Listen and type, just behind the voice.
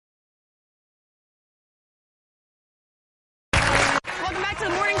back to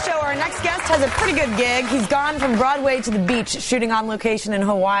the morning show. Our next guest has a pretty good gig. He's gone from Broadway to the beach, shooting on location in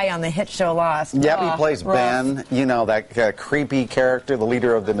Hawaii on the hit show Lost. Yep, he plays rough. Ben, you know, that creepy character, the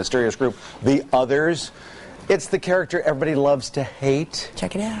leader of the mysterious group, The Others. It's the character everybody loves to hate.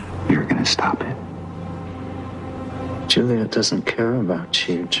 Check it out. You're gonna stop it. Juliet doesn't care about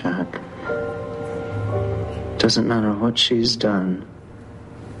you, Jack. Doesn't matter what she's done.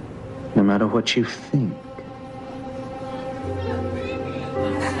 No matter what you think.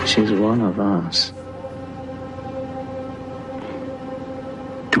 She's one of us.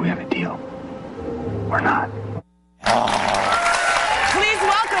 Do we have a deal? Or not? Please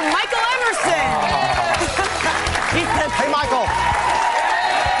welcome Michael Emerson. Hey, Michael.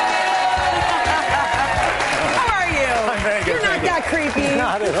 How are you? I'm very good. You're not that creepy.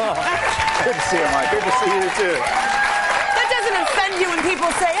 Not at all. Good to see you, Mike. Good to see you, too. That doesn't offend you when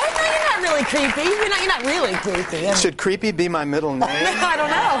people say, oh, no, you're not really creepy. You're not really creepy. I mean, Should creepy be my middle name? I don't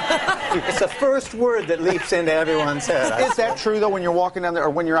know. It's the first word that leaps into everyone's head. Is that true, though, when you're walking down there or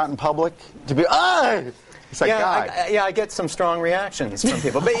when you're out in public? To be, it's like, God. I get some strong reactions from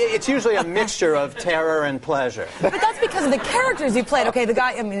people. But it's usually a mixture of terror and pleasure. But that's because of the characters you played. Okay, the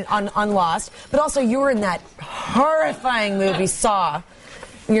guy, I mean, on Lost, but also you were in that horrifying movie, Saw.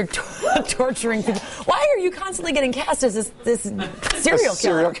 You're torturing people. Why are you constantly getting cast as this serial killer?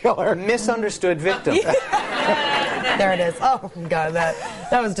 Serial killer. Misunderstood victim. There it is. Oh, God,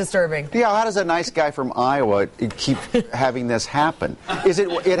 that was disturbing. Yeah, how does a nice guy from Iowa keep having this happen?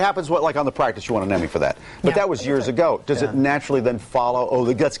 It happens, like on the practice, you won an Emmy for that. But Yeah. that was years ago. Does it naturally then follow,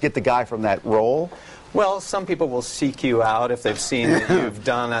 let's get the guy from that role? Well, some people will seek you out if they've seen that you've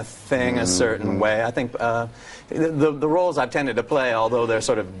done a thing a certain way. I think the roles I've tended to play, although they're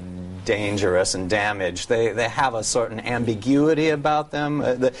sort of dangerous and damaged, they have a certain ambiguity about them.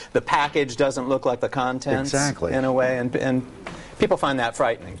 The package doesn't look like the contents in a way, and people find that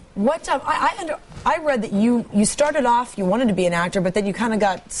frightening. What I read that you started off, you wanted to be an actor, but then you kind of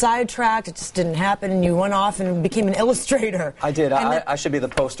got sidetracked. It just didn't happen, and you went off and became an illustrator. I did. I should be the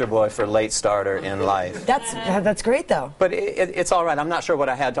poster boy for late starter in life. That's great, though. But it's all right. I'm not sure what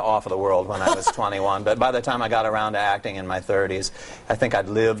I had to offer the world when I was 21, but by the time I got around to acting in my 30s, I think I'd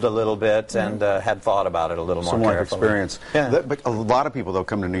lived a little bit and had thought about it a little more carefully. Some life experience. Yeah. But a lot of people, though,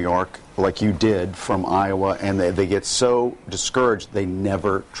 come to New York, like you did, from Iowa, and they get so discouraged they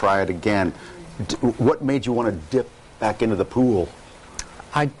never try it again. What made you want to dip back into the pool?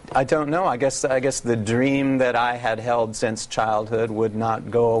 I don't know. I guess the dream that I had held since childhood would not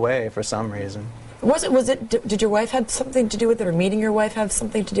go away for some reason. Did your wife have something to do with it, or meeting your wife have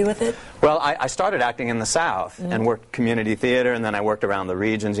something to do with it? Well, I started acting in the South and worked community theater, and then I worked around the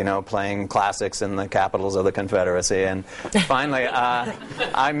regions, playing classics in the capitals of the Confederacy. And finally,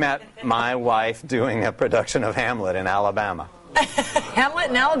 I met my wife doing a production of Hamlet in Alabama. Hamlet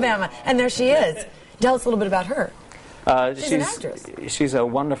in Alabama, and there she is. Tell us a little bit about her. She's an actress. She's a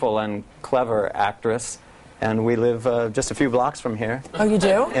wonderful and clever actress, and we live just a few blocks from here. Oh, you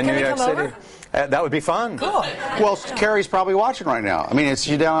do? In New York City. Over? That would be fun. Cool. Well, Carrie's probably watching right now. I mean, is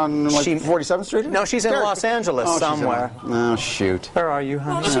she down on 47th Street? No, she's in Los Angeles somewhere. Oh, shoot. Where are you,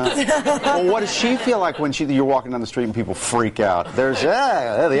 honey? Well, what does she feel like when you're walking down the street and people freak out? There's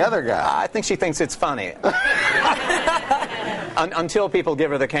the other guy. I think she thinks it's funny. Until people give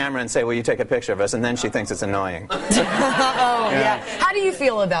her the camera and say, will you take a picture of us? And then she thinks it's annoying. Yeah. How do you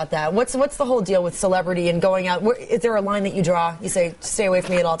feel about that? What's the whole deal with celebrity and going out? Is there a line that you draw? You say, stay away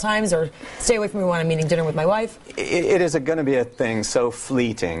from me at all times, or stay away from me when I'm eating dinner with my wife? It is going to be a thing so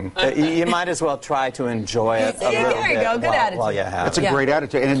fleeting. You might as well try to enjoy it a little bit. There you go. Good attitude. While you have That's a great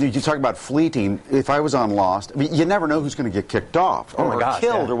attitude. And you talk about fleeting. If I was on Lost, I mean, you never know who's going to get kicked off or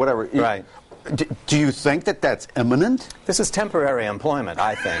killed or whatever. Right. Do you think that that's imminent? This is temporary employment,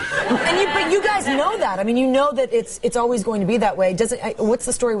 I think. But you guys know that. I mean, you know that it's always going to be that way. What's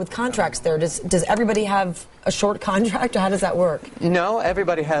the story with contracts there? Does everybody have a short contract, or how does that work? No,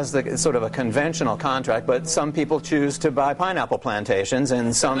 everybody has the sort of a conventional contract, but some people choose to buy pineapple plantations,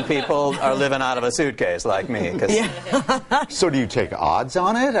 and some people are living out of a suitcase like me. So do you take odds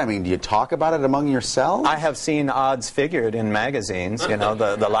on it? I mean, do you talk about it among yourselves? I have seen odds figured in magazines,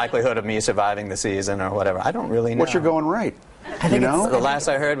 the likelihood of me surviving the season or whatever. I don't really know. What's your going rate? I think the last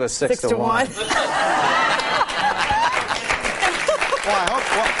I heard was 6 to 1. Well, I hope.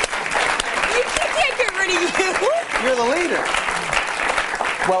 You can't get rid of you. You're the leader.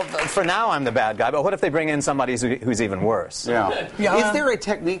 Well, for now I'm the bad guy, but what if they bring in somebody who's even worse? Yeah. Yeah. Is there a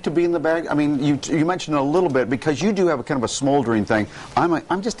technique to being the bad? I mean, you mentioned it a little bit because you do have a kind of a smoldering thing.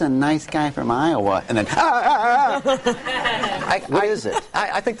 I'm just a nice guy from Iowa, and then what is it?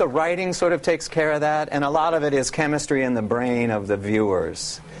 I think the writing sort of takes care of that, and a lot of it is chemistry in the brain of the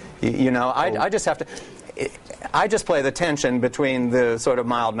viewers. You know, I just have to. I just play the tension between the sort of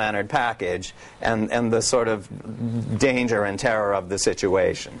mild-mannered package and the sort of danger and terror of the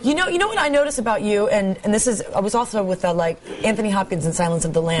situation. You know what I notice about you, and this is, I was also with like Anthony Hopkins in Silence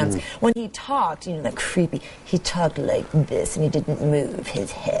of the Lambs. When he talked, you know, that creepy, he talked like this, and he didn't move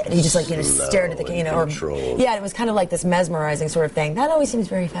his head. He just like, you know, stared at the, you know, or, yeah, it was kind of like this mesmerizing sort of thing. That always seems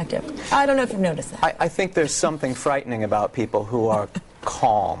very effective. I don't know if you've noticed that. I think there's something frightening about people who are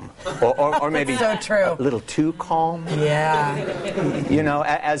calm, or maybe so true. a little too calm. Yeah. You know,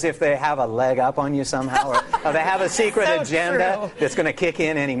 as if they have a leg up on you somehow, or they have a secret So agenda true. that's going to kick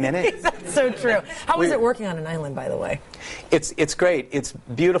in any minute. That's so true. How was it working on an island, by the way? It's great. It's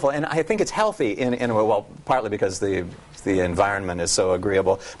beautiful, and I think it's healthy in a way. Well, partly because the environment is so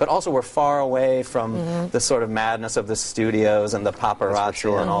agreeable, but also we're far away from the sort of madness of the studios and the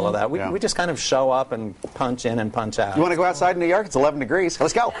paparazzi and all of that. We just kind of show up and punch in and punch out. You want to go outside in New York? It's 11 degrees.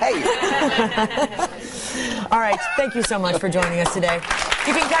 Let's go. Hey. All right. Thank you so much for joining us today.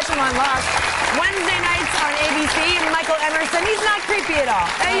 You can catch him on Lost Wednesday nights on ABC. Michael Emerson. He's not creepy at all.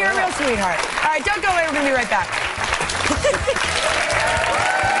 Hey, you're a real sweetheart. All right. Don't go away. We're going to be right back.